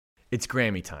It's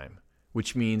Grammy time,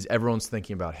 which means everyone's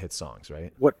thinking about hit songs,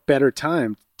 right? What better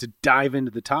time to dive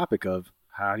into the topic of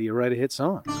how do you write a hit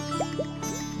song?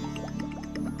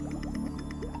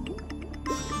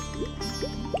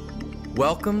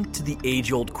 Welcome to the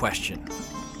age-old question.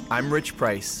 I'm Rich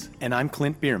Price. And I'm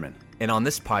Clint Bierman. And on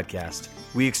this podcast,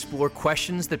 we explore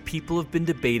questions that people have been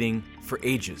debating for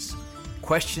ages.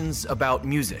 Questions about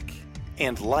music.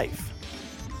 And life.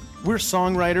 We're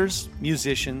songwriters,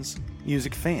 musicians,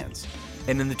 music fans.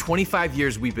 And in the 25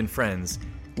 years we've been friends,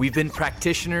 we've been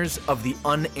practitioners of the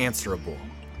unanswerable.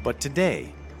 But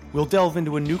today, we'll delve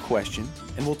into a new question,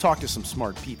 and we'll talk to some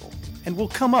smart people. And we'll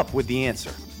come up with the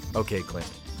answer. Okay, Clint,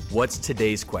 what's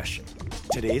today's question?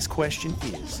 Today's question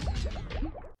is,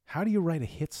 how do you write a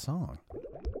hit song?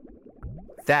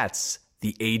 That's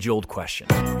the age-old question.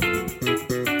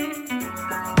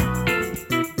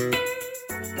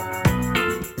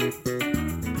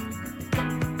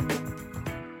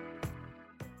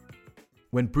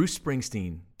 When Bruce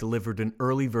Springsteen delivered an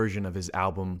early version of his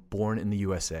album Born in the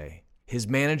USA, his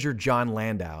manager John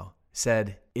Landau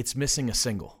said, "It's missing a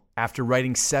single." After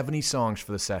writing 70 songs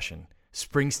for the session,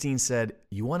 Springsteen said,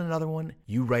 "You want another one?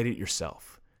 You write it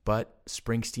yourself." But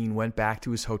Springsteen went back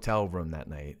to his hotel room that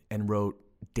night and wrote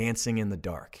Dancing in the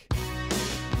Dark.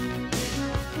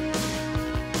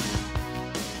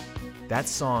 That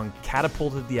song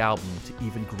catapulted the album to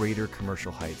even greater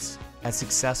commercial heights, as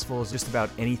successful as just about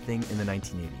anything in the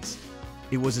 1980s.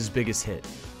 It was his biggest hit.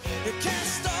 You can't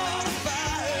start a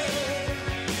fire.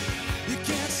 You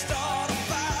can't start a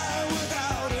fire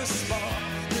without a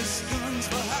spark. This gun's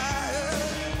for hire.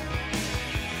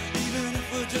 Even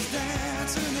if we're just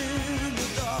dancing in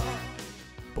the dark.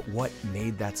 But what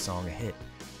made that song a hit?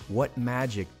 What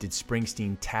magic did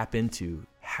Springsteen tap into?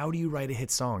 How do you write a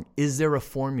hit song? Is there a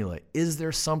formula? Is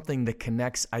there something that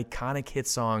connects iconic hit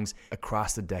songs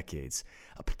across the decades?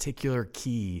 A particular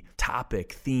key,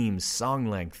 topic, themes, song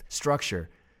length, structure?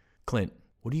 Clint,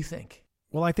 what do you think?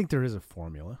 Well, I think there is a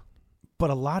formula, but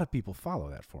a lot of people follow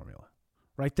that formula.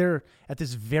 Right there at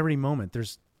this very moment,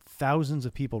 there's thousands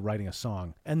of people writing a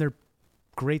song, and they're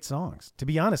great songs. To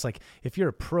be honest, like if you're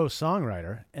a pro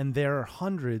songwriter, and there are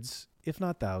hundreds, if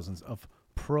not thousands, of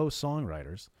pro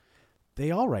songwriters, they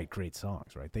all write great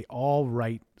songs, right? They all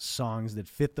write songs that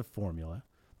fit the formula.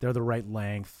 They're the right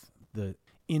length. The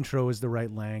intro is the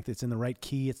right length. It's in the right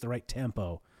key. It's the right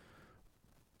tempo.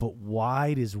 But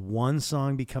why does one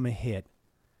song become a hit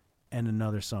and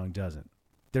another song doesn't?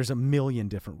 There's a million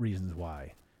different reasons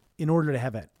why. In order to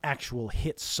have an actual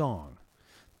hit song,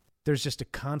 there's just a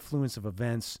confluence of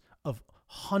events, of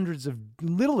hundreds of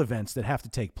little events that have to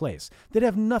take place that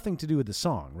have nothing to do with the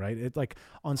song, right? It, like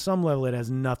on some level, it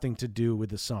has nothing to do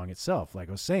with the song itself. Like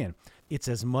I was saying, it's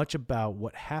as much about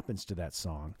what happens to that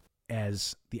song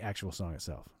as the actual song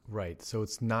itself. Right. So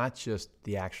it's not just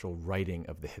the actual writing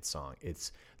of the hit song.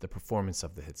 It's the performance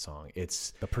of the hit song.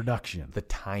 It's the production, the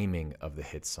timing of the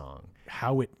hit song,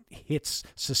 how it hits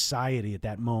society at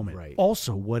that moment. Right.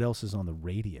 Also, what else is on the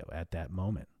radio at that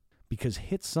moment? Because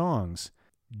hit songs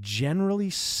generally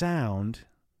sound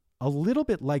a little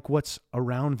bit like what's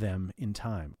around them in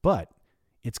time, but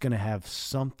it's going to have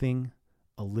something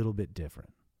a little bit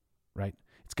different, right?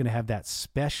 It's going to have that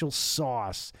special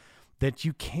sauce that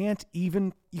you can't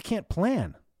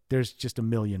plan. There's just a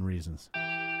million reasons.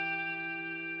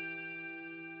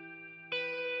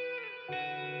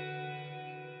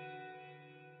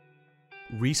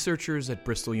 Researchers at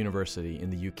Bristol University in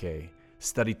the UK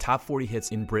studied top 40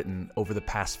 hits in Britain over the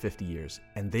past 50 years,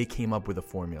 and they came up with a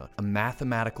formula, a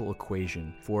mathematical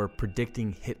equation for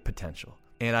predicting hit potential.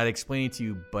 And I'd explain it to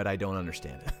you, but I don't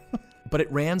understand it. But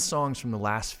it ran songs from the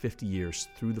last 50 years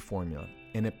through the formula,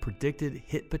 and it predicted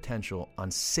hit potential on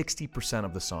 60%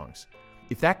 of the songs.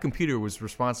 If that computer was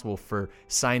responsible for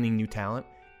signing new talent,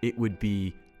 it would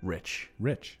be Rich.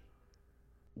 Rich.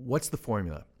 What's the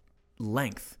formula?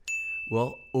 Length.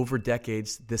 Well, over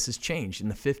decades, this has changed. In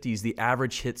the 50s, the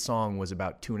average hit song was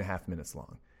about 2.5 minutes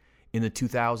long. In the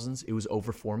 2000s, it was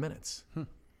over 4 minutes.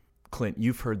 Clint,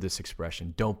 you've heard this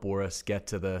expression, don't bore us, get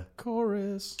to the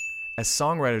chorus. As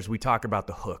songwriters, we talk about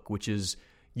the hook, which is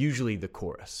usually the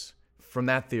chorus. From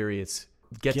that theory, it's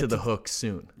get to the hook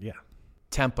soon. Yeah.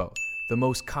 Tempo. The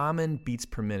most common beats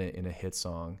per minute in a hit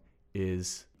song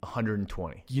is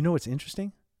 120. You know what's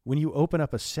interesting? When you open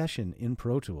up a session in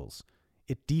Pro Tools,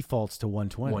 it defaults to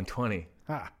 120. 120.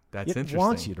 That's interesting. It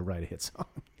wants you to write a hit song.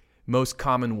 Most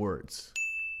common words.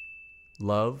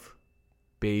 Love,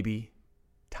 baby,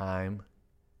 time,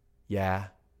 yeah,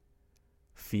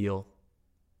 feel,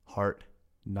 heart,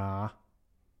 nah,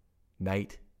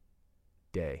 night,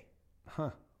 day.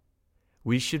 Huh.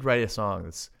 We should write a song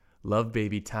that's love,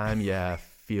 baby, time, yeah,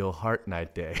 feel heart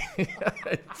night day.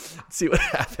 Let's see what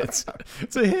happens.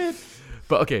 It's a hit.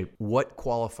 But okay, what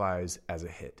qualifies as a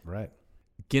hit? Right.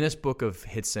 Guinness Book of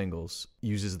Hit Singles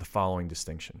uses the following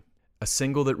distinction. A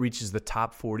single that reaches the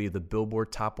top 40 of the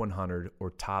Billboard Top 100 or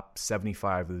top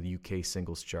 75 of the UK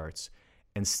singles charts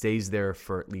and stays there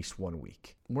for at least 1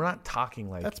 week. We're not talking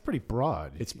like... That's pretty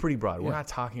broad. It's pretty broad. We're not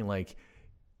talking like,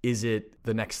 is it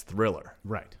the next Thriller?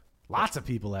 Right. Lots of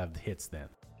people have hits then.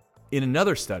 In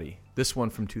another study, this one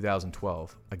from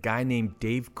 2012, a guy named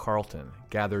Dave Carlton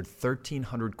gathered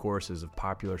 1,300 choruses of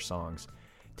popular songs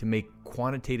to make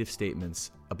quantitative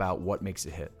statements about what makes a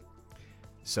hit.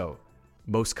 So,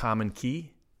 most common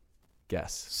key?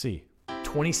 Guess. C.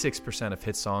 26% of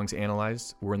hit songs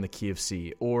analyzed were in the key of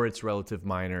C, or its relative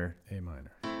minor. A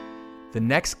minor. The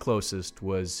next closest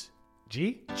was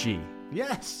G? G,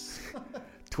 Yes.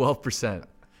 12%.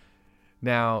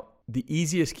 Now, the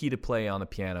easiest key to play on the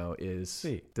piano is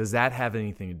C. Does that have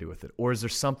anything to do with it? Or is there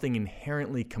something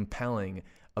inherently compelling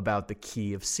about the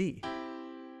key of C?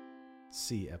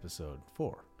 C episode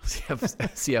 4.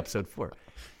 See episode 4.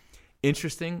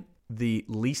 Interesting, the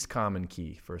least common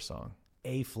key for a song.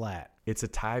 A flat. It's a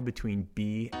tie between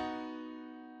B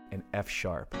and F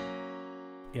sharp.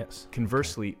 Yes.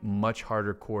 Conversely, much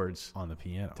harder chords On the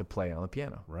piano. to play on the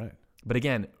piano. Right. But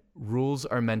again, rules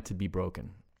are meant to be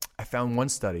broken. I found one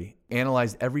study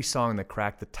analyzed every song that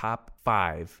cracked the top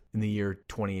 5 in the year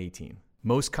 2018.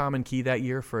 Most common key that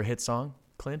year for a hit song,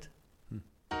 Clint?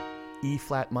 E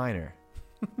flat minor.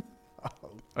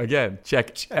 Again,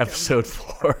 check episode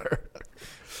 4.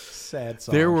 Sad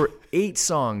song. There were 8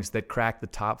 songs that cracked the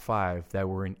top 5 that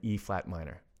were in E flat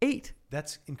minor. 8.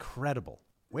 That's incredible.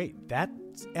 Wait,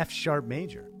 that's F sharp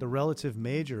major. The relative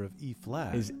major of E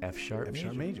flat Is F sharp F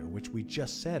sharp major? major, which we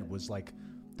just said was like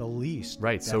the least.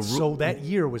 Right, so So that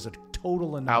year was a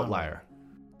total anomaly. Outlier.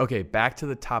 Okay, back to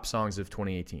the top songs of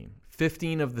 2018.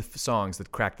 15 of the songs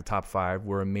that cracked the top 5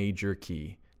 were a major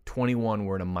key. 21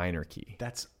 were in a minor key.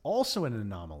 That's also an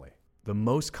anomaly. The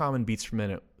most common beats per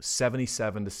minute,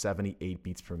 77 to 78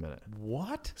 beats per minute.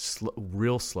 What?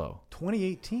 Real slow.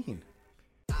 2018.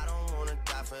 I don't wanna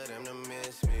die for them to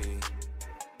miss me.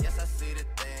 Yes, I see the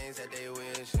things that they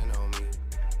wishing on me.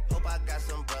 Hope I got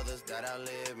some brothers that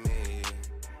outlive me.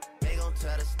 They gon'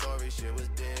 tell the story, shit was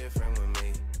different with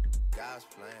me. God's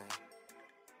plan.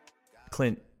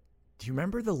 Clint, do you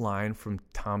remember the line from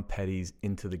Tom Petty's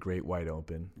Into the Great Wide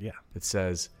Open? Yeah. It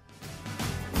says,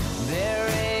 Their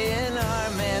A&R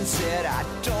man said, I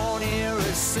don't hear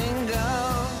a single.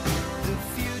 The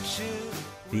future.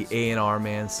 the A&R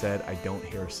man said, I don't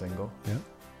hear a single. Yeah.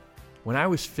 When I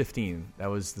was 15, that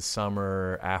was the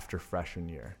summer after freshman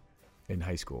year in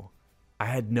high school, I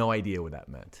had no idea what that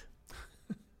meant.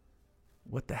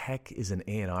 What the heck is an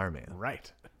A&R man?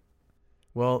 Right.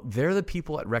 Well, they're the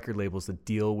people at record labels that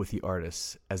deal with the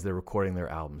artists as they're recording their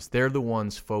albums. They're the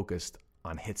ones focused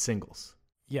on hit singles.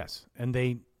 Yes, and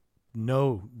they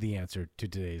know the answer to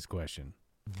today's question.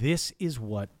 This is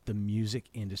what the music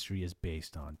industry is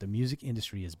based on. The music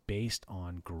industry is based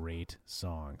on great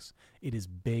songs. It is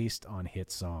based on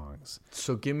hit songs.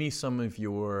 So give me some of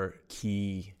your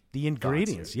key The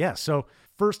ingredients, thoughts here. yeah. So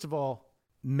first of all,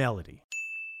 melody.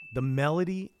 The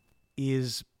melody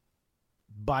is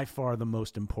by far the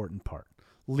most important part.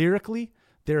 Lyrically,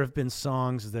 there have been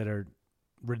songs that are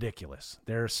ridiculous.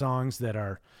 There are songs that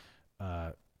are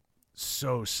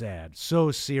so sad,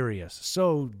 so serious,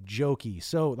 so jokey,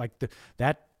 so like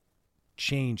that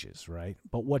changes, right?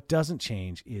 But what doesn't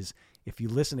change is if you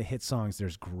listen to hit songs,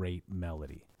 there's great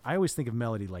melody. I always think of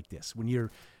melody like this. When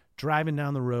you're driving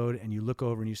down the road and you look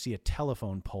over and you see a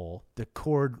telephone pole, the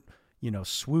cord,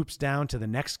 swoops down to the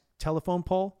next telephone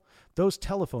pole. Those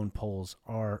telephone poles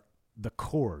are the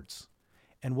chords.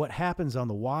 And what happens on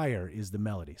the wire is the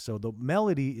melody. So the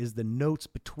melody is the notes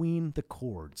between the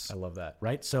chords. I love that.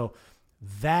 Right? So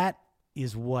that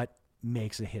is what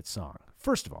makes a hit song.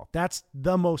 First of all, that's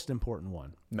the most important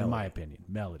one, in my opinion,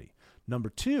 melody. Number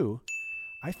 2,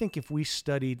 I think if we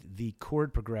studied the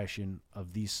chord progression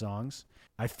of these songs,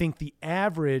 I think the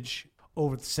average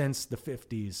since the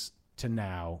 50s to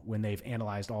now, when they've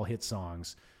analyzed all hit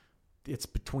songs, it's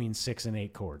between 6 and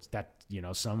 8 chords. That,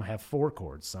 some have 4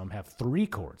 chords, some have 3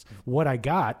 chords. What I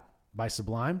Got by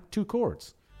Sublime, 2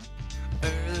 chords.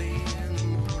 Early in the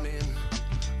morning,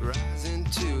 rising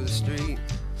to the street.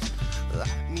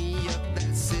 Light me up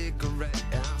that cigarette,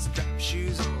 and I'll strap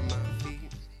shoes on my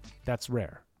feet. That's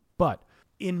rare. But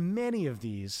in many of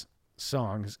these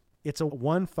songs, it's a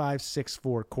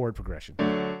 1-5-6-4 chord progression.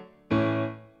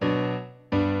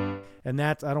 And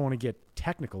that, I don't want to get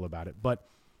technical about it, but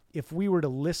if we were to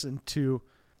listen to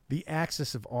The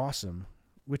Axis of Awesome,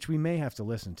 which we may have to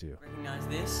listen to. Recognize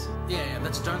this? Yeah,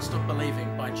 that's Don't Stop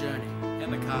Believing by Journey.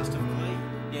 And the cast of Glee.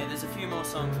 Yeah, there's a few more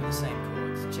songs with the same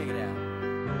chords. Check it out.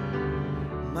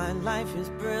 My life is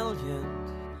brilliant.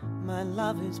 My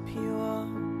love is pure.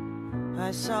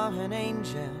 I saw an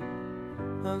angel.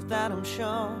 Of that I'm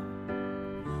sure.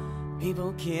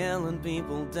 People kill and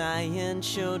people dying,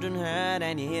 children hurt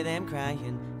and you hear them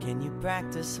crying. Can you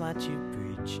practice what you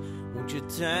preach? Won't you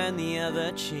turn the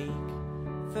other cheek?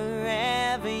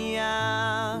 Forever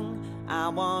young, I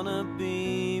wanna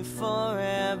be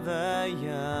forever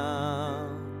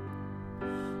young.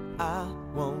 I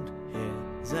won't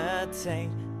hesitate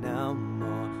no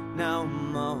more, no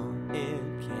more. It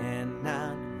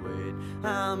cannot wait.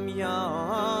 I'm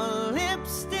your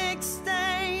lipstick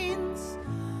stains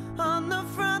on the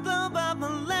front lobe of my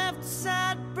left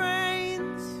side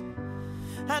brains.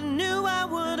 I knew I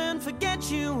wouldn't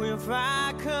forget you if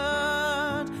I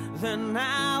could. Then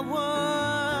I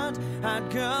would. I'd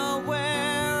go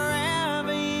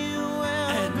wherever you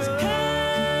will go.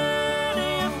 Can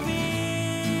you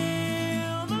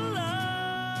feel the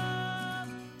love?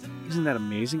 Isn't that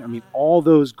amazing? I mean, all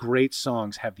those great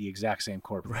songs have the exact same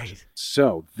chord progression. Right.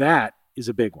 So that is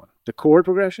a big one. The chord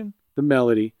progression, the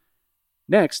melody.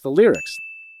 Next, the lyrics.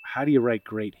 How do you write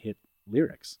great hit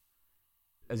lyrics?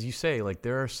 As you say, like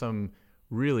there are some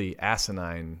really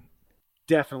asinine.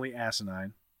 Definitely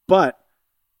asinine, but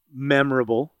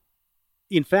memorable.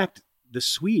 In fact, the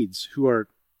Swedes, who are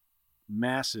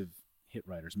massive hit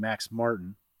writers, Max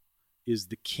Martin is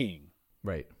the king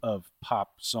Right. of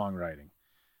pop songwriting.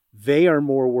 They are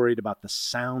more worried about the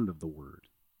sound of the word,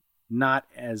 not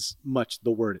as much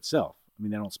the word itself. I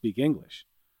mean, they don't speak English,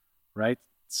 right?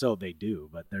 So they do,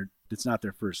 but it's not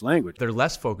their first language. They're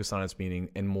less focused on its meaning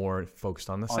and more focused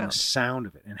on the On sound. the sound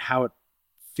of it and how it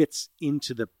fits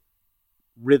into the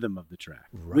rhythm of the track,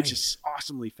 which Right. is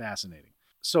awesomely fascinating.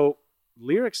 So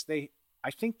lyrics,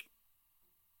 I think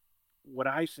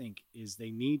is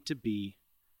they need to be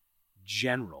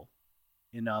general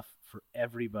enough for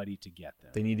everybody to get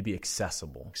them. They need to be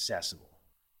accessible.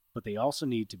 But they also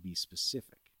need to be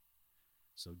specific.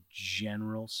 So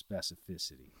general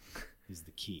specificity is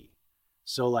the key.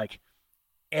 So like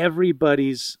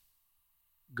everybody's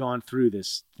gone through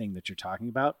this thing that you're talking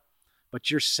about,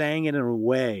 but you're saying it in a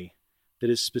way that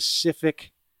is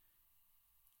specific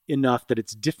enough that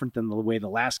it's different than the way the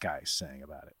last guy is saying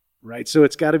about it, right? So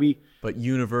it's got to be But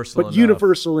universal enough.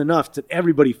 universal enough that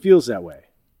everybody feels that way.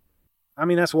 I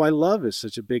mean, that's why love is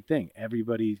such a big thing.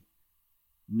 Everybody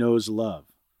knows love.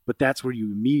 But that's where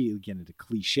you immediately get into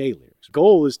cliche lyrics.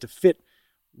 Goal is to fit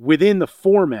within the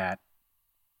format,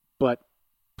 but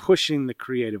pushing the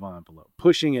creative envelope,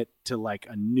 pushing it to like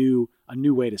a new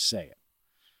way to say it.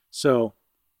 So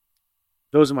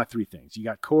those are my three things. You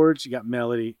got chords, you got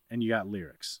melody, and you got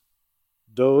lyrics.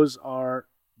 Those are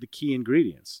the key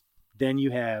ingredients. Then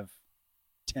you have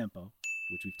tempo,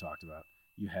 which we've talked about.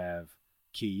 You have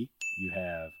key, you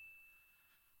have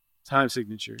time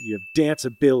signature, you have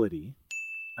danceability.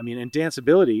 I mean, and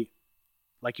danceability,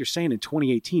 like you're saying, in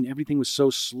 2018, everything was so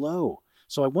slow.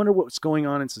 So I wonder what's going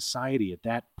on in society at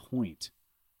that point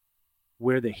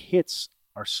where the hits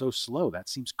are so slow. That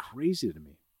seems crazy to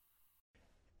me.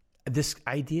 This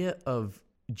idea of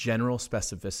general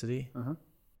specificity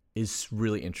is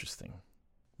really interesting.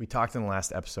 We talked in the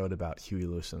last episode about Huey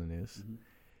Lewis and the News. Mm-hmm.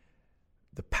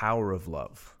 The power of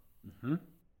love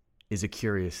is a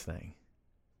curious thing.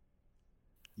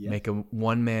 Yeah. Make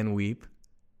one man weep.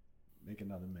 Make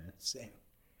another man sing.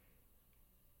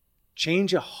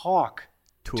 Change a hawk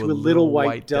To to a a little white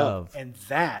white dove. dove. And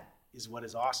that is what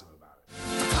is awesome about it.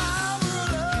 The power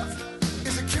of love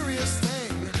is a curious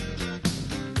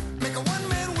thing. Make a one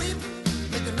man weep,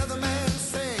 make another man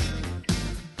sing.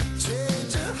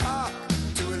 Change a heart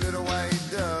to a little white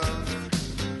dove.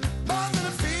 More than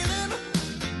a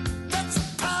feeling, that's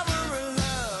the power of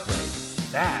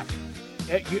love. That,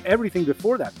 everything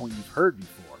before that point you've heard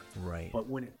before. Right. But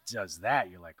when it does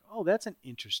that, you're like, oh, that's an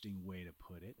interesting way to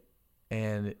put it.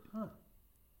 And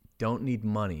don't need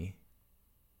money.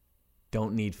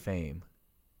 Don't need fame.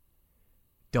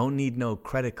 Don't need no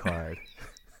credit card.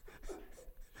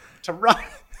 To ride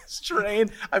this train,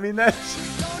 I mean, that's...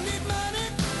 Don't need money,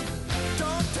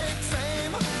 don't take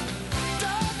fame.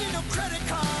 Don't need no credit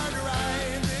card to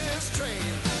ride this train.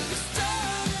 It's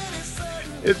done and it's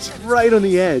certain. It's right on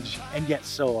the edge, and yet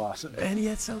so awesome. And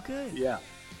yet so good. Yeah.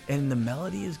 And the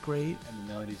melody is great. And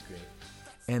the melody's great.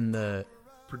 And the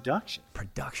Production.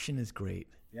 production is great.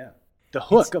 Yeah. The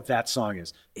hook of that song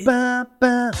is... Ba,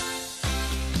 ba.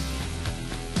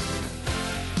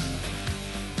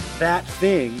 That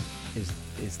thing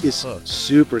Is the is hook.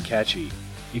 super catchy.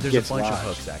 It There's gets a bunch of lodged.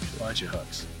 hooks, actually. Bunch of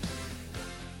hooks.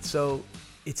 So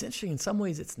it's interesting. In some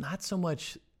ways, it's not so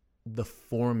much the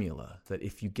formula that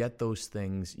if you get those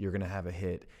things, you're going to have a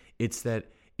hit. It's that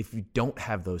if you don't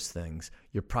have those things,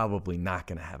 you're probably not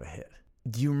going to have a hit.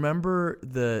 Do you remember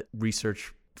the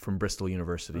research from Bristol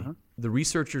University? The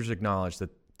researchers acknowledge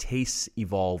that tastes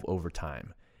evolve over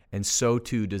time, and so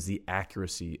too does the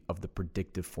accuracy of the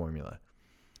predictive formula.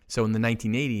 So in the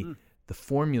 1980s, the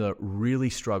formula really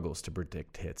struggles to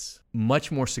predict hits.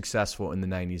 Much more successful in the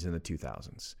 90s and the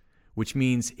 2000s, which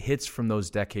means hits from those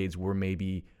decades were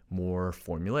maybe more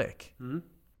formulaic.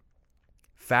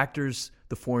 Factors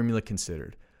the formula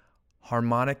considered.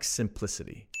 Harmonic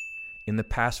simplicity. In the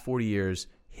past 40 years,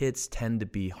 hits tend to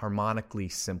be harmonically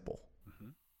simple.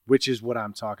 Which is what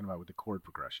I'm talking about with the chord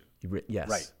progression. Yes.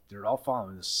 Right. They're all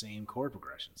following the same chord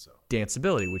progression. So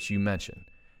Danceability, which you mentioned.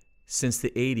 Since the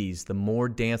 80s, the more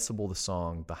danceable the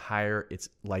song, the higher its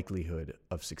likelihood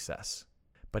of success.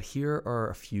 But here are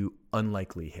a few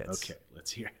unlikely hits. okay,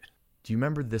 let's hear it. Do you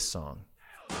remember this song?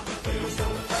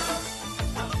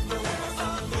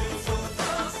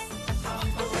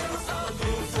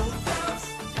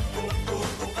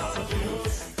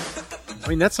 I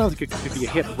mean, that sounds like it could be a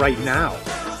hit right now.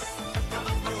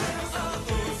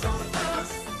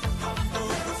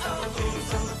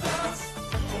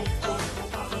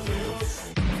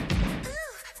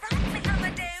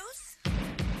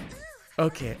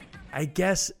 Okay, I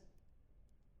guess.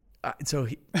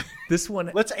 This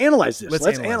one. Let's analyze this. Let's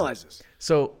Let's analyze analyze this.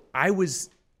 So I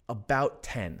was about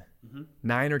 10,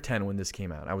 9 or 10 when this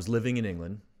came out. I was living in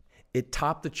England. It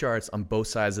topped the charts on both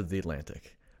sides of the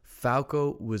Atlantic.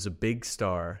 Falco was a big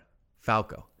star.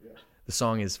 Falco. Yeah. The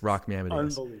song is Rock Me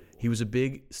Amadeus. Unbelievable. He was a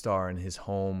big star in his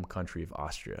home country of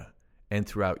Austria and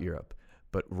throughout Europe.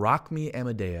 But Rock Me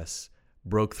Amadeus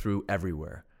broke through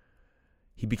everywhere.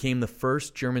 He became the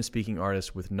first German-speaking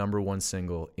artist with #1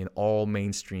 single in all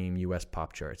mainstream U.S.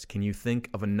 pop charts. Can you think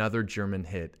of another German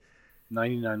hit?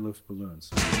 99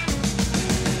 Luftballons.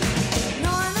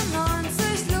 99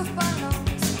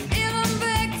 Luftballons, ihren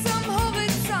Weg zum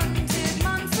Horizont, hielt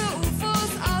man für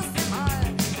UFOs aus dem All.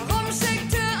 Warum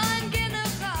schickte ein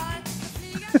General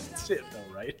Flieger? That's it,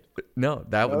 though, right? No,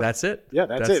 that's it. Yeah,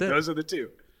 that's it. Those are the two.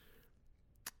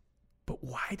 But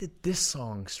why did this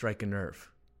song strike a nerve?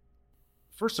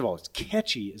 First of all, it's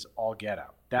catchy as all get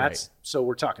out. That's so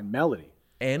we're talking melody.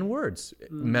 And words,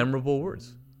 memorable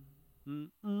words.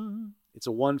 It's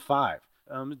a 1-5.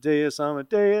 Amadeus,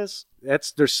 Amadeus.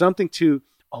 There's something to.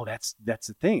 Oh, that's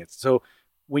the thing. It's so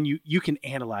when you can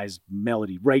analyze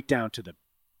melody right down to the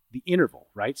interval,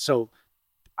 right? So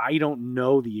I don't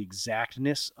know the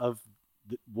exactness of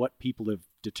what people have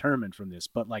determined from this,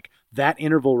 but like that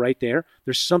interval right there,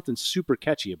 there's something super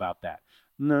catchy about that.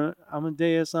 No,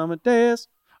 Amadeus, Amadeus,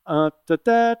 da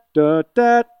da da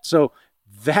da. So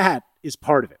that is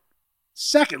part of it.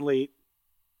 Secondly,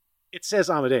 it says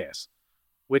Amadeus,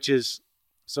 which is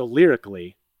so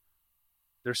lyrically,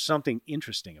 there's something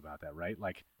interesting about that, right?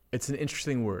 Like It's an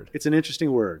interesting word. it's an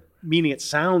interesting word, meaning it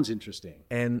sounds interesting.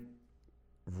 And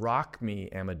Rock Me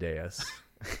Amadeus.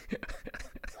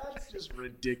 That's just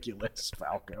ridiculous,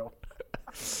 Falco.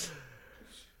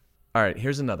 All right,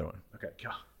 here's another one. Okay, go.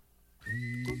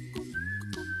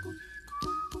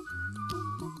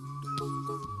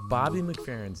 Bobby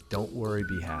McFerrin's Don't Worry,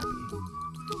 Be Happy.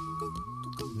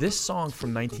 This song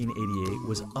from 1988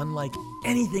 was unlike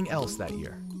anything else that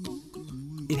year.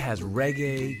 It has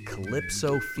reggae,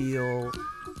 calypso feel,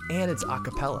 and it's a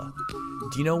cappella.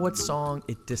 Do you know what song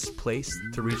it displaced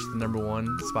to reach the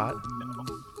 #1 spot? No.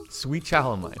 Sweet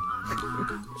Child of Mine.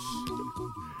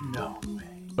 No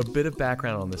way. A bit of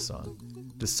background on this song.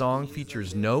 The song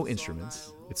features no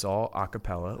instruments. It's all a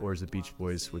cappella, or as the Beach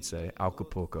Boys would say,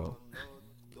 Acapulco.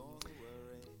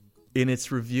 In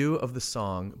its review of the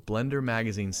song, Blender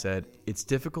magazine said, "It's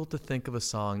difficult to think of a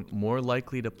song more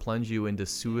likely to plunge you into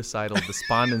suicidal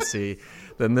despondency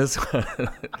than this one."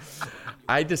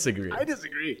 I disagree. I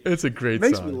disagree. It's a great It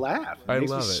makes song. me laugh. It I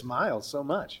makes love me it. smile so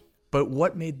much. But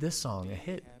what made this song a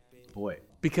hit? Boy.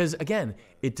 Because, again,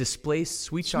 it displaced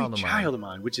Sweet Child Sweet of Child Mine. of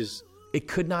Mine, which is It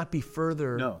could not be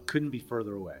further. no, couldn't be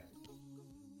further away.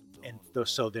 And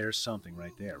so there's something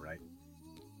right there, right?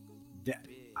 That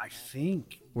I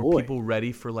think Were boy, people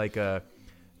ready for like a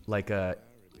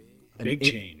Big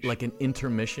change. like an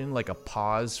intermission, like a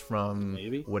pause from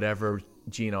Maybe. whatever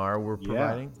GNR were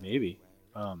providing? Yeah, maybe.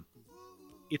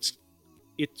 It's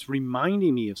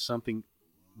reminding me of something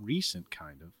recent,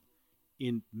 kind of.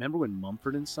 Remember when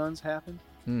Mumford and Sons happened?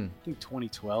 I think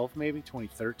 2012, maybe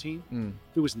 2013.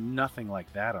 There was nothing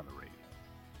like that on the radio,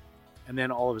 And then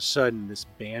all of a sudden, this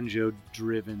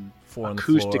banjo-driven Four on the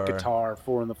acoustic floor. guitar,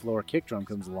 4 on the floor kick drum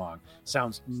comes along.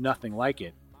 Sounds nothing like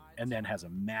it, and then has a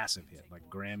massive hit. Like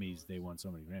Grammys, they won so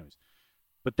many Grammys.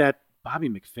 But that Bobby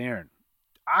McFerrin,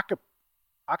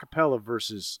 acapella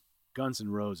versus Guns N'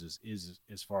 Roses is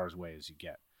as far away as you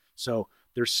get. So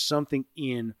there's something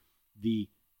in the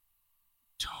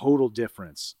total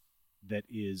difference that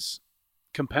is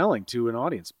compelling to an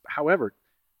audience. However,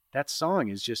 that song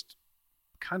is just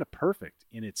kind of perfect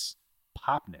in its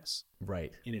popness,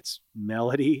 Right. in its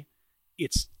melody.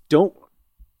 It's don't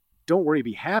worry,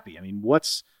 be happy. I mean,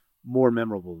 what's more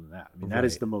memorable than that? I mean, that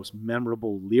is Right. the most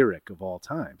memorable lyric of all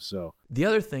time. So The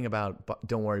other thing about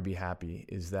Don't Worry, Be Happy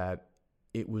is that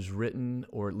it was written,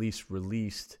 or at least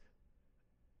released,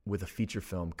 with a feature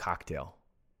film, Cocktail,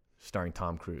 starring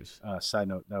Tom Cruise. side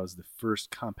note, that was the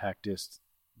first compact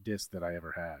disc that I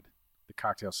ever had. The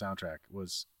Cocktail soundtrack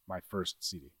was my first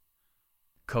CD.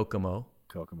 Kokomo,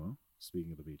 Kokomo,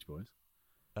 speaking of the Beach Boys.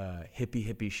 Hippie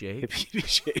Hippie Shake. Hippie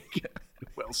Shake.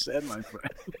 Well said, my friend.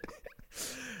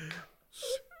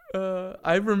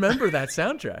 I remember that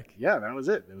soundtrack. Yeah, that was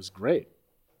it. It was great.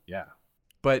 Yeah.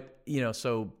 But,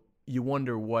 so you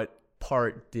wonder what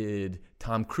part did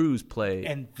Tom Cruise play?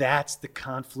 And that's the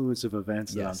confluence of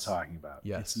events that I'm Yes. talking about.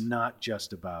 Yes. It's not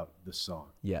just about the song.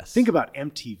 Yes. Think about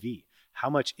MTV. How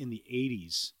much in the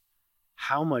 80s,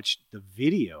 how much the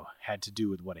video had to do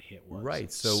with what a hit was.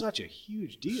 Right, so- such a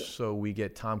huge deal. So we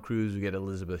get Tom Cruise, we get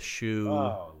Elizabeth Shue.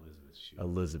 Oh, Elizabeth Shue.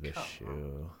 Elizabeth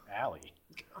Shue. Allie.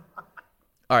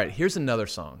 All right, here's another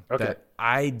song Okay. that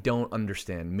I don't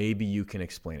understand. Maybe you can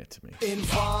explain it to me.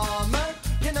 Informer,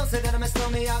 you know, say that I'm a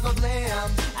stormy, I go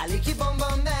blam. I like you boom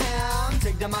boom down.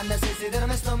 Take the man that say that I'm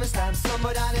a stormy, stab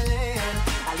somewhere down the lane.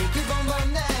 I like you boom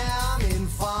boom down.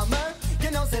 Informer,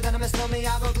 you know, say that I'm a stormy,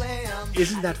 I go blam.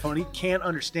 Isn't that funny? Can't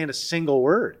understand a single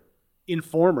word.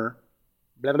 Informer.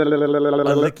 Blah, blah, blah, blah, blah, A blah,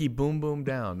 blah. licky boom boom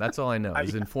down. That's all I know.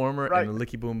 Is Informer right. and a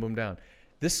licky boom boom down.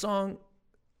 This song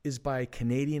is by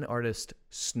Canadian artist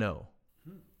Snow.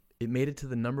 It made it to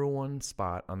the #1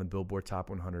 spot on the Billboard Top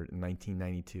 100 in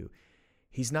 1992.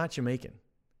 He's not Jamaican.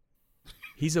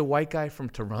 He's a white guy from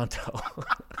Toronto.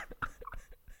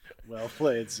 Well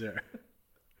played, sir.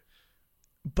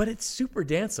 But it's super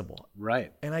danceable.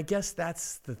 Right. And I guess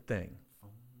that's the thing.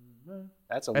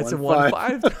 That's a That's a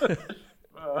 1-5.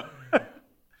 1-5.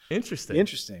 Interesting.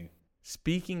 Interesting.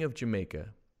 Speaking of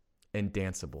Jamaica and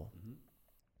danceable,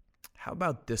 how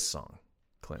about this song,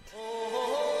 Clint?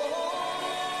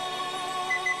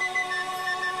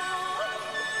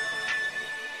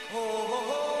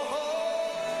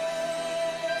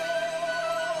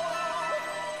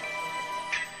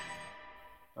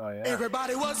 Oh, yeah.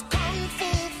 Everybody was kung fu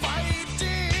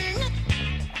fighting.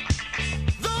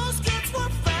 Those kids were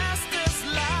fast as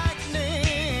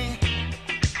lightning.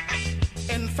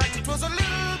 In fact, it was a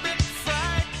little bit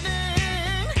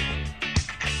frightening.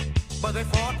 But they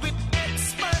fought with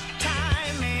expert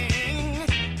timing.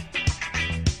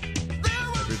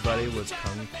 Everybody was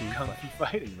kung fu. Kung Fu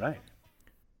Fighting, right.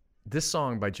 This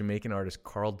song by Jamaican artist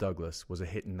Carl Douglas was a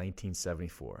hit in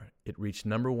 1974. It reached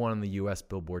 #1 on the U.S.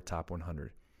 Billboard Top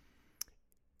 100.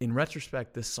 In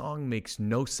retrospect, this song makes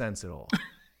no sense at all.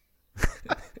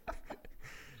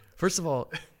 First of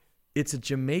all, it's a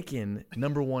Jamaican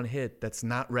 #1 hit that's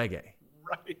not reggae.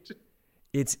 Right.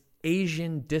 It's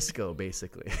Asian disco,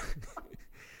 basically.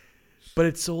 But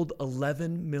it sold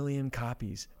 11 million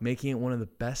copies, making it one of the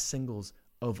best singles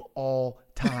of all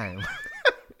time.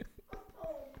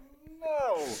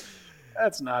 No,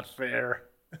 that's not fair.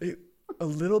 A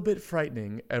little bit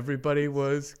frightening. Everybody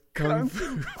was kung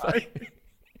fu fighting.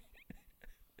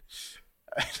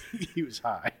 He was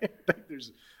high.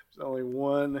 There's only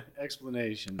one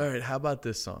explanation. All right, how about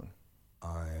this song?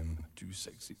 I'm too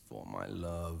sexy for my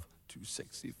love, too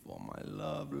sexy for my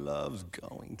love, love's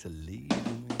going to leave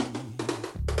me.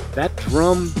 That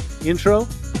drum intro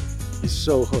is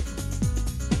so hooked.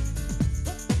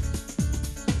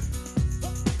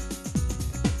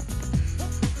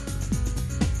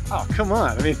 Oh, come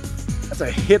on. I mean, that's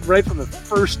a hit right from the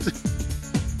first.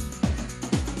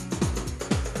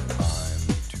 I'm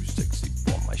too sexy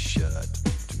for my shirt,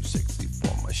 too sexy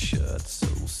for my shirt, so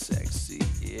sexy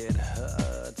it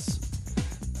hurts.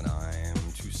 And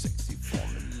I'm too sexy for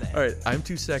my legs. All right, I'm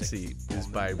Too Sexy is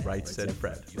by Right Said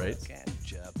Fred, right? Japan.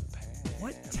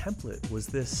 What template was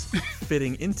this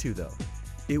fitting into, though?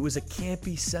 It was a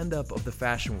campy send-up of the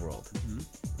fashion world.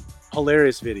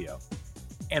 Hilarious video.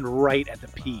 And right at the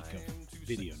peak of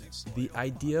videoness. The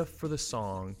idea for the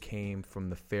song came from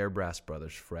the Fairbrass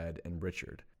brothers, Fred and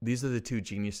Richard. These are the two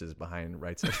geniuses behind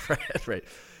Right Said Fred, right?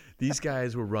 These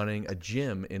guys were running a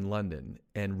gym in London,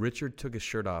 and Richard took his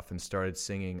shirt off and started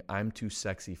singing "I'm Too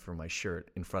Sexy for My Shirt"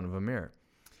 in front of a mirror.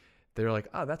 They were like,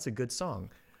 oh, that's a good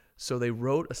song. So they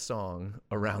wrote a song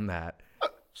around that.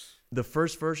 The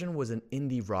first version was an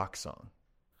indie rock song,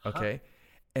 okay?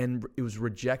 And it was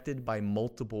rejected by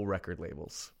multiple record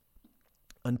labels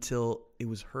until it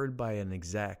was heard by an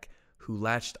exec who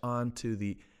latched on to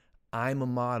the "I'm a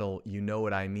model, you know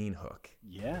what I mean" hook.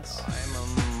 Yes. I'm a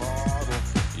model,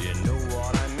 you know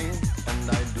what I mean,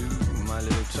 and I do my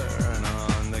little turn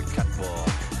on the catwalk.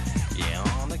 Yeah,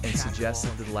 on the And catwalk.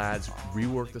 suggested the lads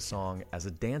rework the song as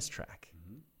a dance track.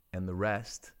 And the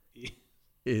rest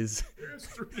is...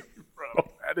 Bro,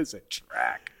 that is a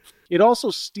track. It also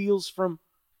steals from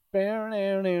Third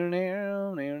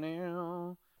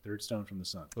Stone from the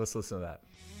Sun. Let's listen to that.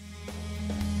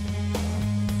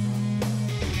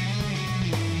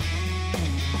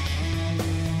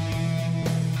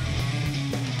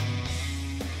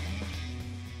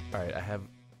 All right, I have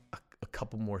a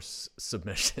couple more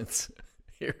submissions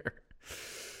here.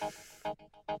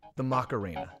 The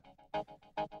Macarena.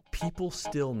 People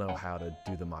still know how to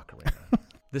do the Macarena.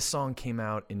 This song came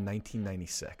out in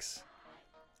 1996.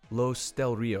 Los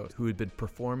Del Rio, who had been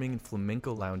performing in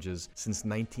flamenco lounges since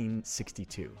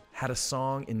 1962, had a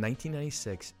song in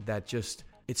 1996 that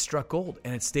it struck gold,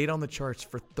 and it stayed on the charts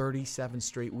for 37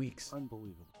 straight weeks.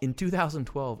 Unbelievable. In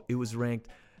 2012, it was ranked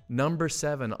number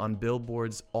 7 on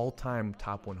Billboard's all-time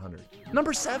top 100.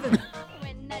 Number 7!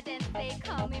 When I dance, they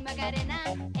call me Macarena.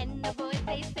 And the boys,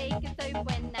 they say que soy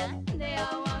buena. They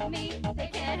all want me, they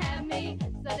can't have me.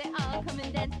 So they all come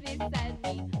and dance beside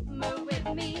me. Move with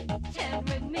me, chant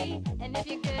with me. And if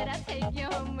you're good, I'll take you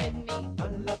home with me.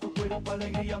 Dala tu cuerpo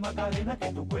alegría Macarena,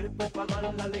 que tu cuerpo es para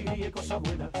dar la alegría y cosa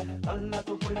buena. Dala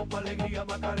tu cuerpo alegría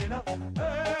Macarena,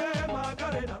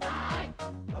 Macarena.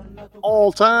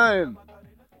 All time.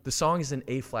 The song is in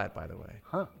A-flat, by the way.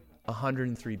 Huh.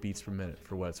 103 beats per minute,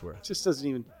 for what it's worth. It just doesn't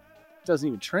even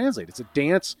translate. It's a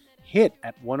dance hit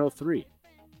at 103.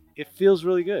 It feels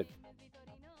really good.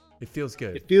 It feels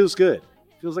good. It feels good.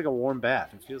 It feels like a warm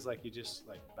bath. It feels like you just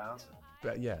like bouncing.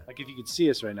 But yeah. Like if you could see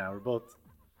us right now, we're both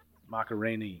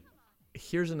Macarena.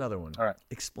 Here's another one. All right.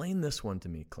 Explain this one to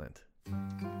me, Clint.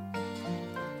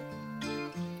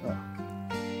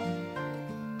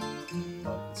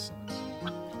 Oh, this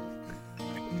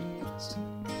sucks.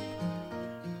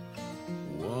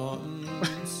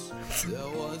 Once there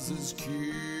was this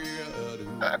kid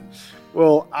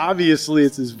Well, obviously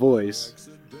it's his voice.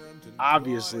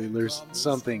 Obviously there's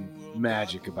something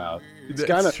magic about. It's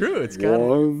That's kinda, true. It's kinda-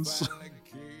 once.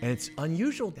 And it's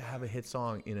unusual to have a hit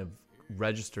song in a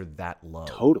register that low.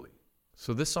 Totally.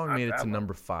 So this song Not made it that to low.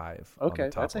 number 5 Okay, on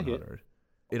the top that's a hit. 100.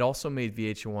 It also made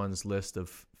VH1's list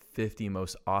of 50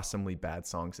 most awesomely bad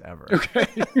songs ever. Okay.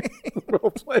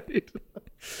 Well played.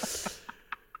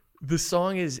 The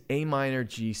song is A minor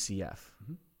G CF.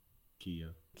 Key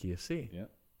Key of C. Yeah.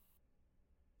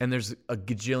 And there's a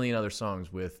gajillion other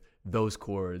songs with those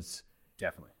chords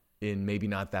Definitely. in maybe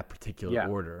not that particular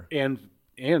order. And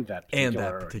that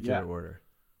particular order. order.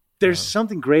 There's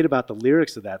something great about the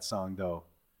lyrics of that song, though.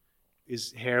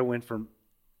 His hair went from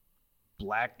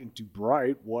black into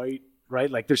bright white, right?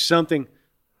 Like there's something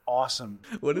awesome.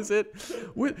 What is it?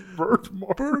 With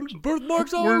Birthmarks.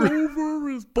 birthmarks all over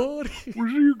his body.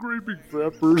 Was he a great big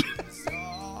fat bird?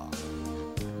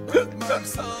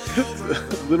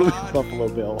 Little bit Buffalo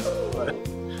Bill. But,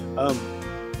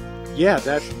 yeah,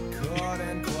 that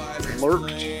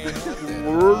lurch.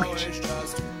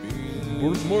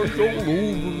 Birthmarks all over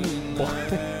his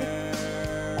body.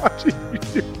 Why did you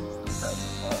do that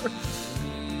part?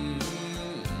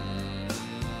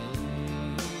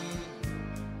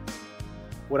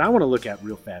 What I want to look at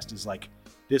real fast is like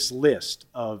this list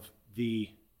of the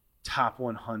top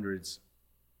 100s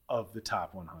of the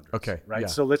top 100s. Okay, Right? yeah.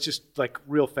 So let's just like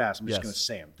real fast. I'm just Yes. going to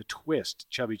say them. The Twist,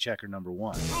 Chubby Checker, number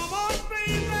 1. Come on,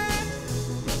 baby,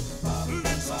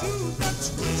 let's do the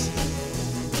twist.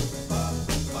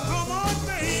 Come on,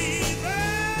 baby,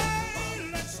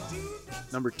 let's do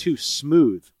the Number 2,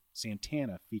 Smooth,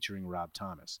 Santana featuring Rob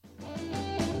Thomas.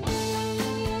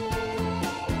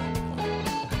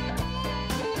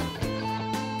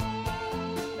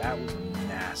 That was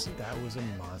massive. That was a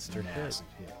monster hit. Massive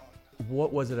hit.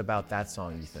 What was it about that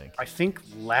song, you think? I think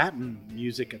Latin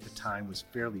music at the time was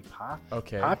fairly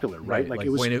Okay. popular, right? Like it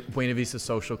was, Buena Vista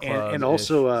Social Club. and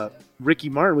also Ricky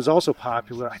Martin was also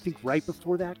popular. I think right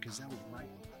before that, because that was right,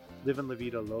 Livin' La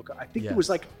Vida Loca. I think Yes. it was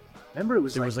like, remember, it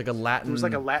was there was like a Latin. it was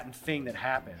like a Latin thing that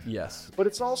happened. Yes. But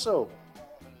it's also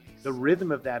the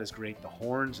rhythm of that is great. The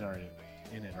horns are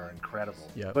in it are incredible.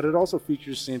 Yep. But it also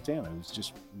features Santana, who's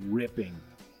just ripping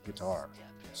guitar.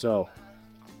 So,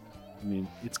 I mean,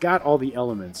 it's got all the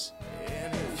elements.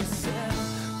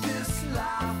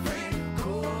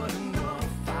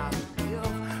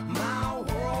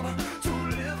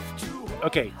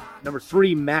 Okay, number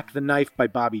 3, Mac the Knife by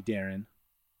Bobby Darin.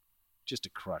 Just a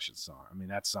crushing song. I mean,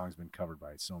 that song's been covered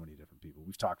by so many different people.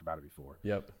 We've talked about it before.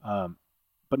 Yep.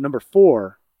 But number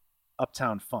 4,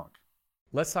 Uptown Funk.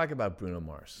 Let's talk about Bruno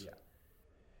Mars. Yeah.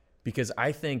 Because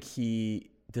I think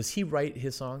does he write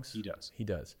his songs? He does. He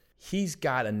does. He's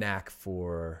got a knack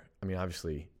for, I mean,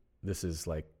 obviously, this is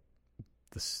like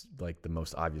the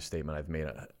most obvious statement I've made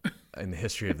in the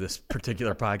history of this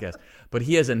particular podcast, but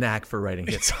he has a knack for writing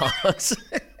hit songs.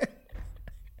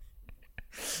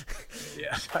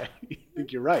 Yeah, I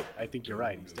think you're right.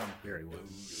 He's done it very well.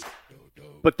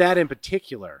 But that in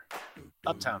particular,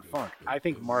 Uptown Funk, I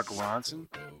think Mark Ronson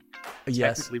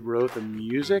technically wrote the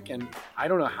music, and I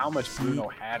don't know how much Bruno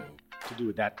had to do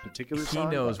with that particular song.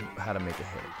 He knows how to make a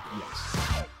hit.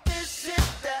 Yes. This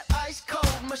is that ice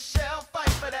cold Michelle fight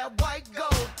for that white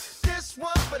gold. This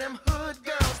one for them hood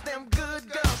girls, them good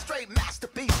girls, straight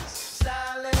masterpieces.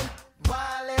 Stylin',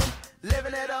 wildin',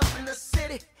 living it up in the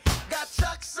city. Got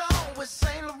Chuck's on with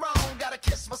Saint Laurent. Gotta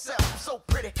kiss myself, I'm so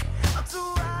pretty. I'm too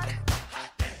hot.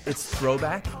 It's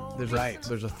throwback.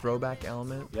 There's a throwback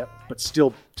element. Yep. But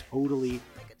still totally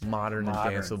modern and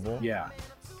danceable. Yeah.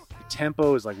 The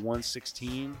tempo is like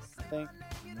 116, I think.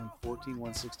 114,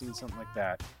 116, something like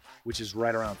that, which is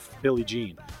right around Billie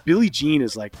Jean. Billie Jean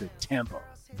is like the tempo.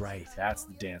 Right. That's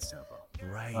the dance tempo.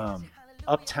 Right.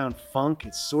 Uptown Funk,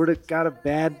 it's sort of got a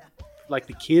bad, like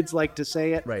the kids like to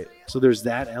say it. Right. So there's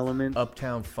that element.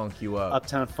 Uptown Funk You Up.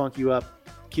 Uptown Funk You Up.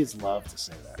 Kids love to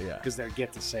say that. Yeah. Because they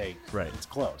get to say Right. it's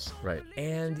close. Right.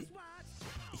 And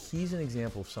he's an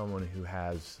example of someone who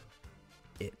has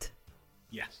it.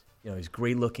 Yes. You know, he's a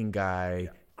great looking guy,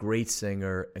 great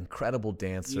singer, incredible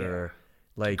dancer,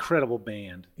 like incredible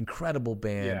band.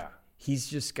 Yeah.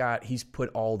 He's put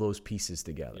all those pieces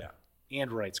together. Yeah.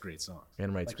 And writes great songs.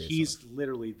 He's He's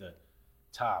literally the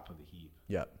top of the heap.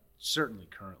 Yeah. Certainly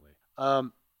currently.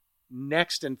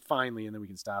 Next and finally, and then we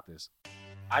can stop this,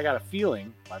 I Got a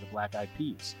Feeling by the Black Eyed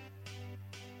Peas.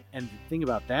 And the thing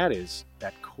about that is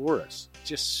that chorus,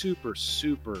 just super,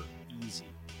 super easy.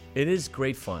 It is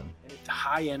great fun. And it's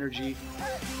high energy.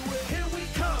 Here we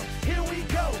come, here we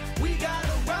go. We gotta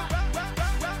rock, rock,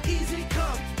 rock, rock. Easy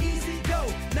come, easy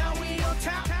go. Now we on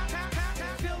top.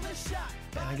 Feel the shot.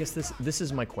 And I guess this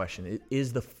is my question.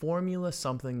 Is the formula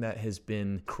something that has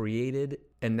been created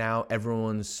and now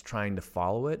everyone's trying to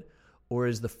follow it? Or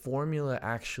is the formula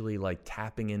actually like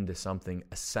tapping into something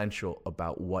essential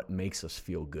about what makes us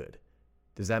feel good?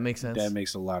 Does that make sense? That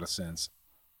makes a lot of sense.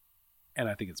 And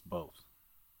I think it's both,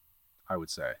 I would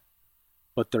say.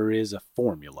 But there is a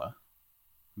formula.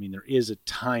 I mean, there is a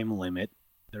time limit.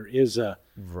 There is a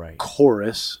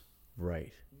chorus.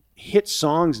 Right. Hit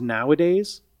songs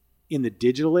nowadays in the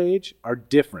digital age are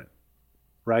different,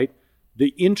 right? The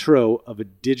intro of a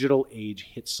digital age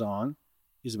hit song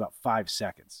is about 5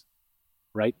 seconds.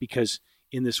 Right? Because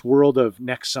in this world of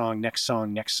next song on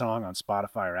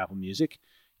Spotify or Apple Music,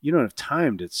 you don't have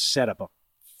time to set up a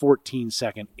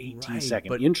 14-second,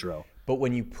 18-second intro. But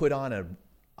when you put on a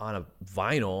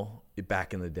vinyl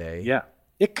back in the day,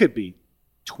 it could be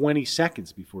 20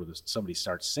 seconds before somebody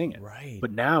starts singing. Right.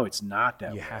 But now it's not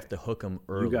that way. You have to hook them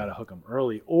early. You got to hook them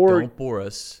early, or don't bore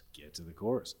us. Get to the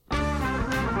chorus.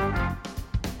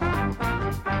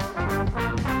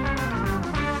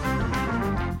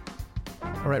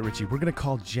 All right, Richie, we're going to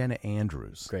call Jenna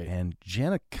Andrews. Great. And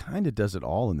Jenna kind of does it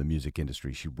all in the music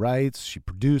industry. She writes, she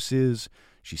produces,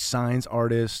 she signs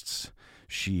artists,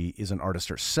 she is an artist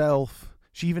herself.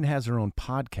 She even has her own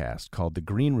podcast called The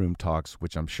Green Room Talks,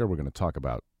 which I'm sure we're going to talk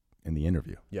about in the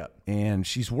interview. Yeah. And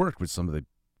she's worked with some of the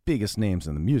biggest names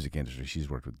in the music industry. She's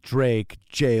worked with Drake,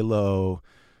 J-Lo,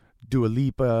 Dua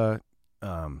Lipa,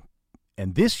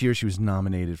 and this year she was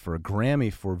nominated for a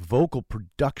Grammy for vocal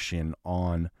production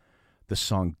on the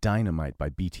song Dynamite by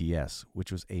BTS,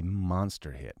 which was a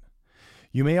monster hit.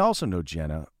 You may also know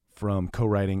Jenna from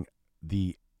co-writing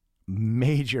the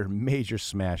major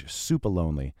smash Super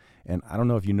Lonely. And I don't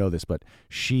know if you know this, but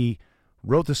she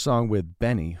wrote the song with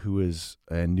Benny, who is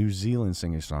a New Zealand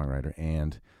singer-songwriter,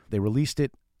 and they released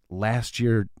it last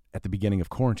year at the beginning of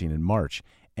quarantine in March,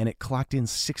 and it clocked in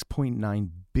 6.9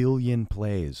 billion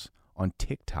plays on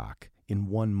TikTok in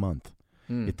 1 month.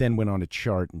 It then went on to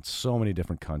chart in so many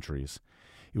different countries.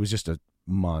 It was just a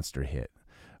monster hit.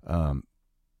 I'm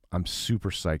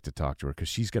super psyched to talk to her because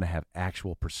she's going to have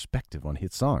actual perspective on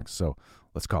hit songs. So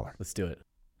let's call her. Let's do it.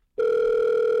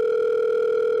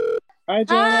 Hi,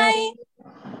 Jenna. Hi.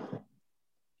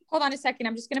 Hold on a second.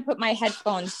 I'm just going to put my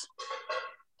headphones.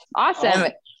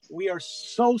 Awesome. We are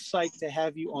so psyched to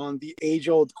have you on The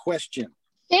Age-Old Question.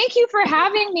 Thank you for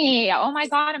having me. Oh my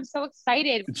God, I'm so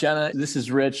excited. Jenna, this is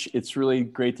Rich. It's really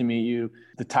great to meet you.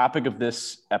 The topic of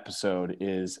this episode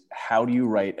is how do you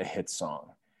write a hit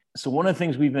song? So one of the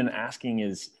things we've been asking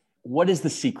is, what is the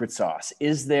secret sauce?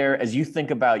 Is there, as you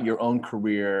think about your own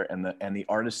career and the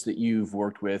artists that you've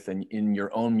worked with and in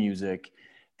your own music,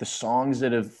 the songs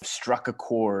that have struck a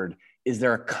chord, is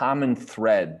there a common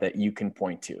thread that you can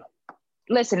point to?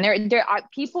 Listen, there are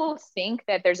people think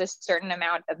that there's a certain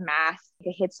amount of math.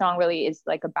 A hit song really is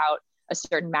like about a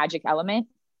certain magic element,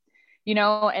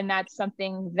 and that's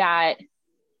something that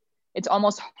it's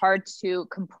almost hard to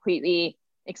completely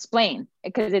explain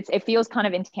because it feels kind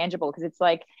of intangible because it's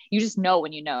like, you just know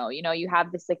when you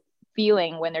have this like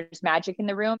feeling when there's magic in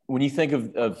the room. When you think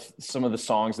of some of the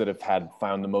songs that have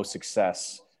found the most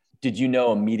success, did you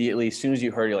know immediately as soon as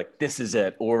you heard, you're like, this is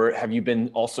it? Or have you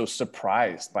been also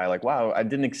surprised by like, wow, I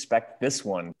didn't expect this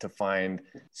one to find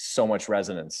so much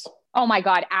resonance? Oh my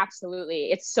God,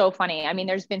 absolutely. It's so funny. I mean,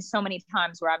 there's been so many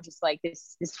times where I'm just like,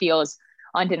 this feels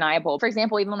undeniable. For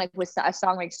example, even like with a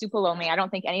song like Super Lonely, I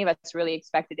don't think any of us really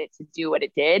expected it to do what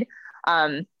it did.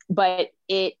 But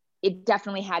it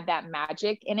definitely had that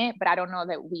magic in it, but I don't know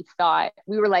that we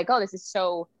were like, oh, this is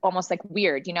so almost like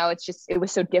weird, it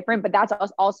was so different, but that's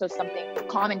also something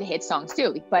common to hit songs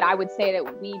too. But I would say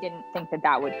that we didn't think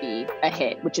that would be a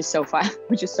hit, which is so funny.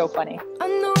 I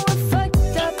know I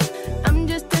fucked up, I'm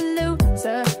just a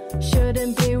loser,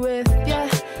 shouldn't be with ya,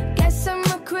 guess I'm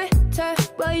a quitter,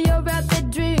 while you're out there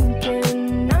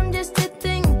drinking, I'm just here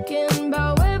thinking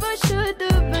about where I should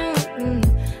have been,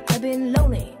 I've been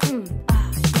lonely,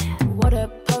 water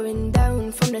pouring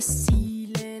down from the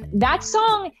ceiling. That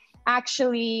song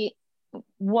actually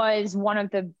was one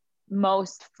of the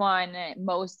most fun,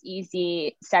 most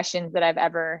easy sessions that I've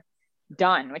ever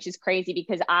done, which is crazy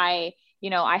because I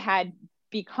had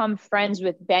become friends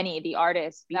with Benny, the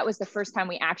artist. That was the first time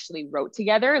we actually wrote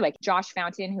together. Like Josh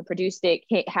Fountain, who produced it,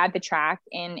 had the track,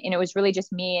 and it was really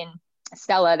just me and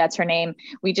Stella, that's her name.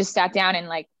 We just sat down and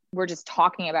like, we're just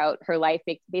talking about her life.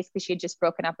 Basically, she had just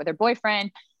broken up with her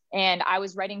boyfriend. And I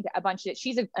was writing a bunch of,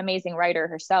 she's an amazing writer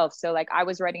herself. So like I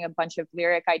was writing a bunch of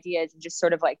lyric ideas and just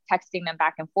sort of like texting them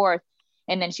back and forth.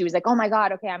 And then she was like, oh my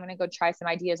God, okay, I'm going to go try some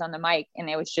ideas on the mic. And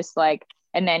it was just like,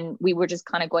 and then we were just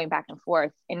kind of going back and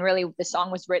forth. And really the song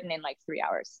was written in like 3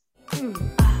 hours.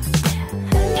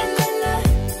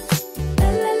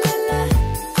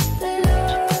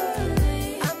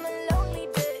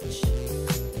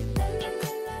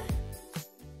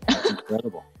 That's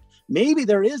incredible. Maybe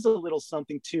there is a little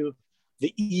something to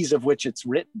the ease of which it's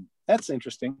written. That's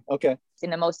interesting. Okay. In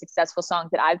the most successful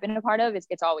songs that I've been a part of,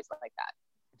 it's always like that.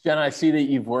 Jenna, I see that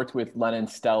you've worked with Lennon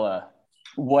Stella.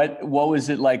 What was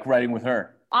it like writing with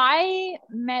her? I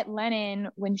met Lennon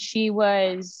when she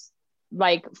was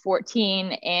like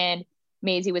 14 and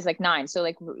Maisie was like 9. So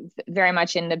like very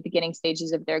much in the beginning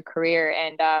stages of their career.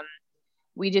 And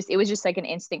it was just like an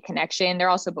instant connection. They're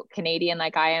also Canadian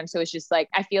like I am. So it's just like,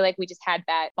 I feel like we just had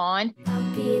that bond.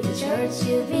 I'll be the church,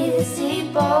 you'll be the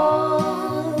steeple.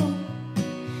 I'll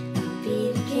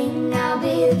be the king, I'll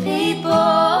be the people.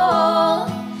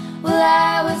 Well,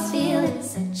 I was feeling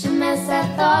such a mess, I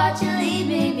thought you'd leave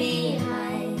me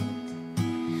behind.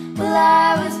 Well,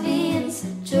 I was being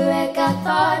such a wreck, I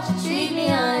thought you'd treat me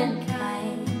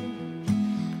unkind.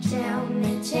 Tell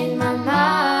me, change my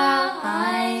mind.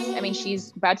 I mean,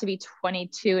 she's about to be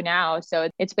 22 now. So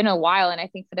it's been a while. And I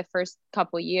think for the first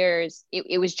couple of years,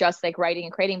 it was just like writing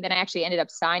and creating. Then I actually ended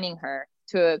up signing her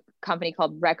to a company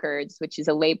called Records, which is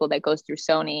a label that goes through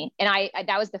Sony. And I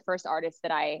that was the first artist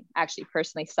that I actually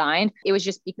personally signed. It was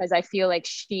just because I feel like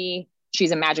she's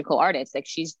a magical artist. Like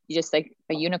she's just like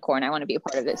a unicorn. I want to be a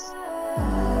part of this.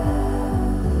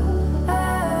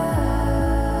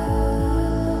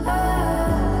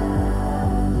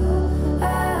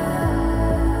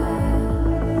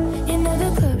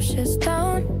 Shuts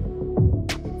down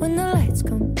when the lights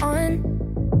come on.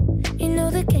 You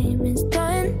know the game is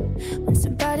done when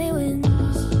somebody wins.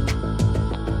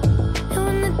 And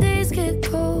when the days get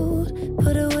cold,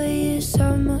 put away your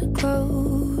summer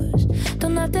clothes.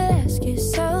 Don't have to ask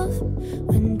yourself,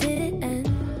 when did it end?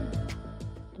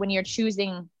 When you're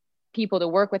choosing people to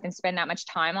work with and spend that much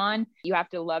time on, you have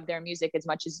to love their music as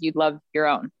much as you'd love your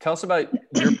own. Tell us about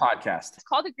your podcast. It's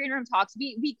called The Green Room Talks.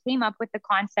 We came up with the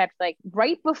concept like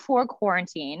right before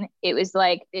quarantine. It was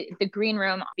like the green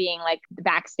room being like the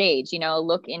backstage,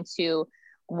 look into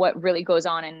what really goes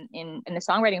on in the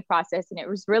songwriting process. And it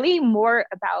was really more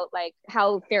about like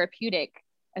how therapeutic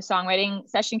a songwriting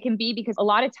session can be, because a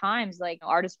lot of times like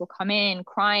artists will come in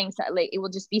crying, so like it will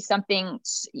just be something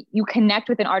you connect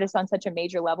with an artist on such a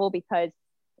major level because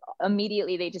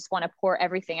immediately they just want to pour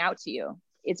everything out to you.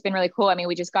 It's been really cool. I mean,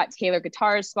 we just got Taylor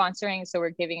Guitars sponsoring, so we're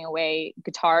giving away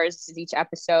guitars each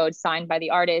episode signed by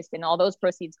the artist, and all those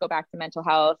proceeds go back to mental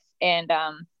health. And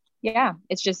yeah,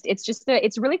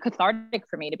 it's really cathartic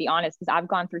for me, to be honest, because I've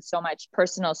gone through so much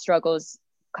personal struggles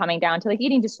coming down to like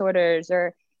eating disorders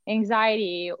or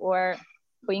anxiety or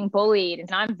being bullied.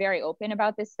 And I'm very open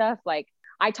about this stuff. Like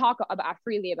I talk about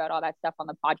freely about all that stuff on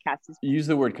the podcast. You use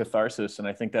the word catharsis, and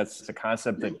I think that's a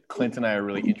concept that Clint and I are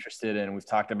really interested in. We've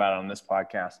talked about it on this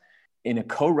podcast. In a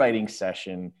co-writing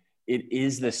session, it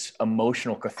is this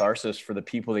emotional catharsis for the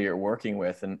people that you're working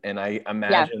with. And I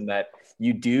imagine that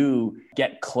you do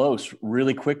get close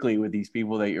really quickly with these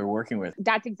people that you're working with.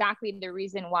 That's exactly the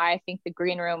reason why I think the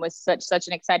Green Room was such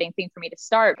an exciting thing for me to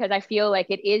start, because I feel like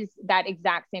it is that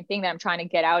exact same thing that I'm trying to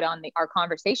get out on our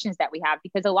conversations that we have.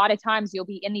 Because a lot of times you'll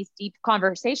be in these deep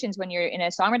conversations when you're in a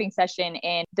songwriting session,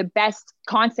 and the best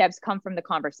concepts come from the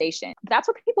conversation. That's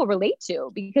what people relate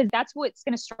to, because that's what's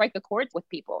going to strike a chord with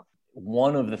people.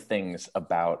 One of the things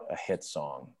about a hit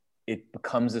song, it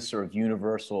becomes this sort of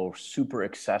universal, super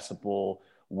accessible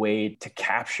way to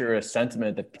capture a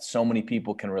sentiment that so many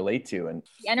people can relate to. And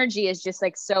the energy is just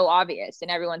like so obvious,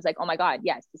 and everyone's like, oh my God,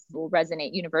 yes, this will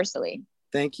resonate universally.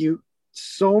 Thank you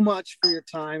so much for your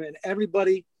time. And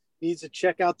everybody needs to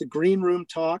check out the Green Room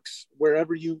Talks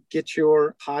wherever you get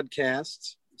your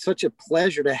podcasts. Such a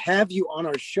pleasure to have you on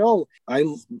our show. I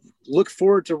look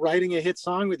forward to writing a hit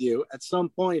song with you at some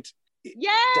point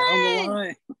down the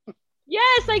line.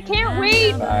 Yes, I can't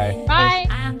wait. Bye. Bye.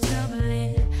 I'm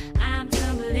tumbling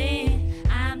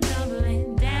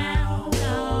down,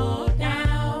 low,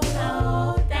 down,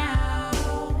 low,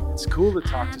 down. It's cool to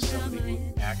talk to somebody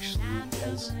who actually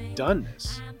has done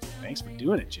this. Thanks for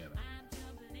doing it, Jim.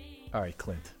 All right,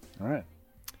 Clint. All right.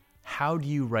 How do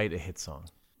you write a hit song?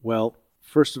 Well,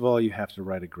 first of all, you have to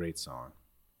write a great song.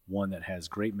 One that has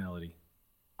great melody,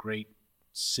 great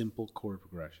simple chord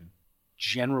progression,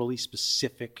 generally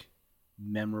specific,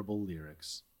 memorable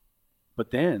lyrics. But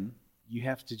then you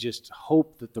have to just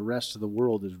hope that the rest of the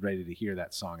world is ready to hear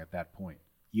that song at that point.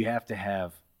 You have to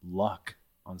have luck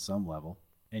on some level,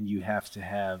 and you have to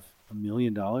have $1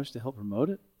 million to help promote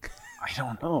it. I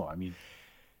don't know. I mean,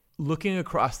 looking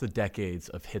across the decades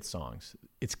of hit songs,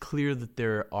 it's clear that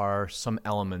there are some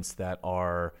elements that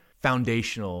are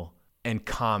foundational and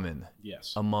common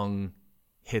among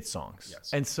hit songs. Yes.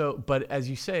 And so, but as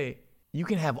you say, you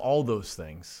can have all those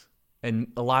things,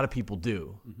 and a lot of people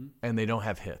do, and they don't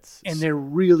have hits. And they're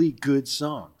really good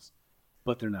songs,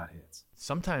 but they're not hits.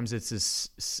 Sometimes it's as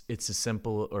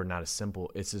simple, or not as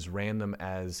simple, it's as random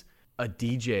as a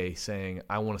DJ saying,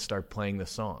 I want to start playing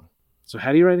this song. So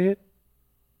how do you write a hit?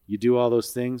 You do all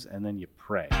those things, and then you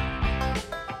pray.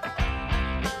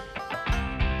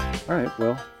 All right,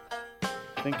 well,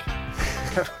 I think...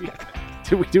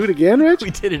 Did we do it again, Rich? We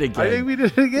did it again. I think we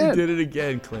did it again. We did it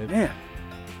again, Clint. Man.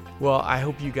 Well, I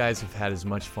hope you guys have had as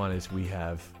much fun as we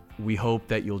have. We hope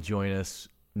that you'll join us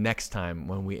next time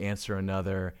when we answer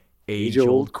another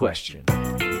age-old question.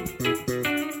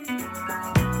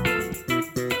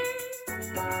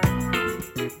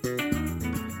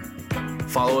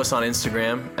 Follow us on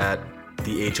Instagram at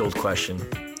The Age Old Question.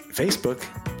 Facebook,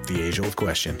 The Age Old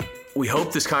Question. We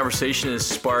hope this conversation has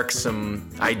sparked some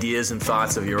ideas and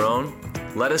thoughts of your own.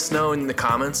 Let us know in the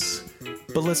comments.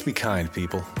 But let's be kind,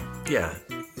 people. Yeah.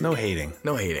 No hating.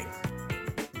 No hating.